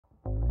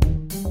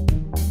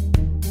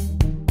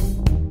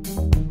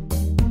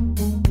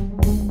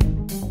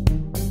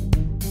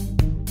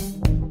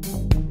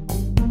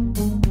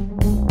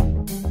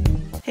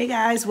Hey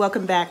guys,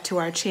 welcome back to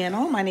our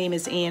channel. My name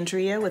is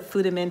Andrea with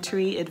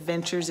Foodimentary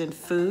Adventures in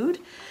Food.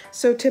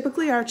 So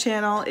typically our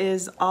channel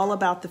is all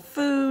about the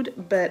food,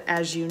 but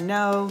as you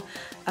know,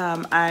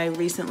 I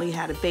recently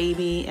had a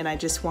baby and I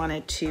just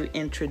wanted to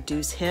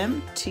introduce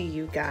him to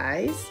you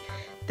guys.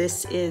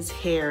 This is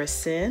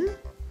Harrison.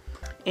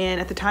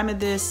 And at the time of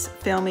this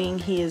filming,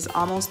 he is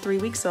almost 3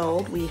 weeks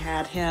old. We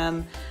had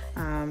him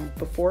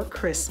before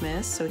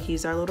Christmas, so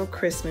he's our little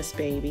Christmas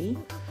baby.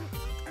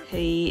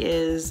 He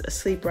is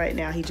asleep right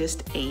now. He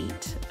just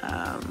ate.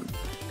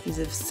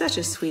 He's such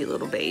a sweet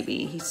little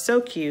baby. He's so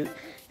cute.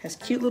 Has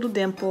cute little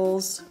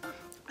dimples.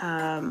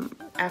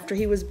 After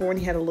he was born,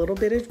 he had a little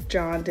bit of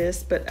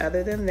jaundice, but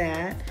other than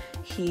that,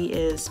 he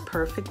is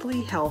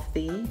perfectly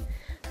healthy.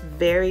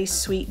 Very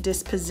sweet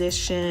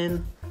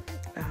disposition.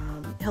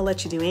 He'll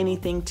let you do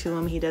anything to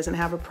him. He doesn't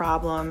have a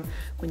problem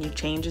when you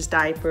change his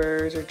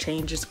diapers or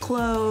change his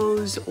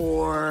clothes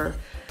or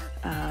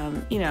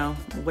you know,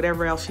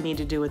 whatever else you need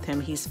to do with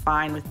him, he's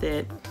fine with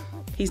it.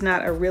 He's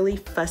not a really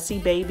fussy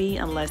baby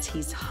unless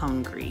he's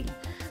hungry.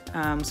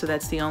 So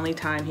that's the only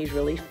time he's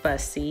really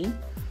fussy.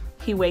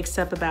 He wakes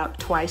up about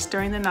twice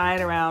during the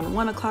night, around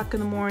 1 o'clock in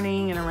the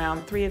morning and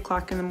around 3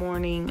 o'clock in the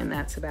morning, and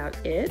that's about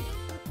it.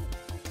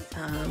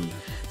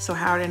 So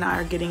Howard and I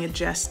are getting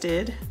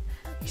adjusted.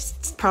 You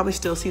probably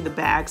still see the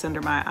bags under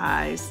my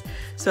eyes.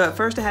 So at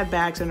first I had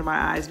bags under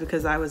my eyes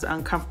because I was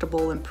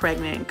uncomfortable and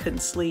pregnant and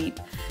couldn't sleep.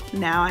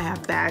 Now I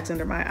have bags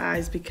under my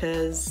eyes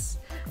because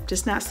I'm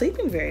just not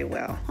sleeping very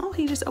well. Oh,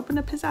 he just opened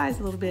up his eyes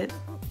a little bit.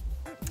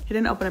 He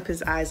didn't open up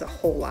his eyes a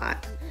whole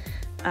lot.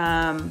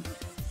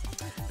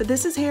 But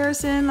this is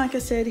Harrison. Like I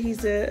said,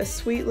 he's a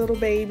sweet little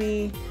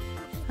baby.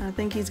 I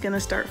think he's gonna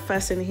start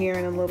fussing here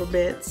in a little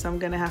bit, so I'm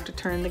gonna have to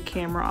turn the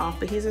camera off,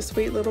 but he's a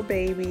sweet little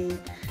baby.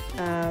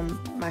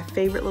 My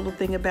favorite little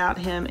thing about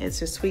him is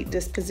his sweet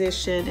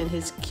disposition and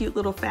his cute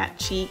little fat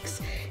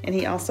cheeks, and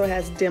he also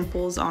has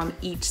dimples on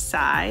each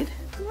side.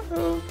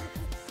 Uh-oh.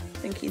 I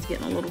think he's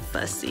getting a little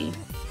fussy,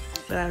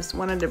 but I just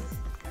wanted to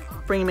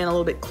bring him in a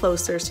little bit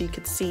closer so you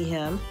could see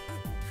him.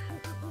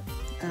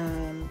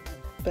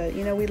 But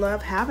you know, we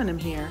love having him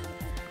here.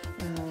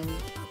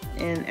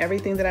 And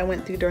everything that I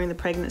went through during the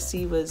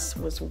pregnancy was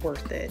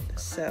worth it.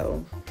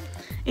 So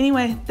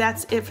anyway,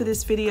 that's it for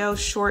this video,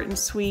 short and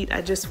sweet.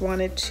 I just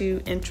wanted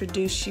to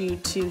introduce you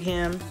to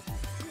him.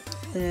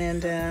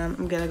 And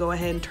I'm gonna go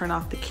ahead and turn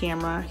off the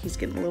camera. He's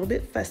getting a little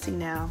bit fussy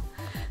now.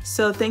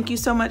 So thank you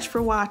so much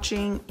for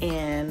watching,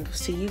 and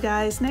see you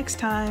guys next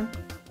time.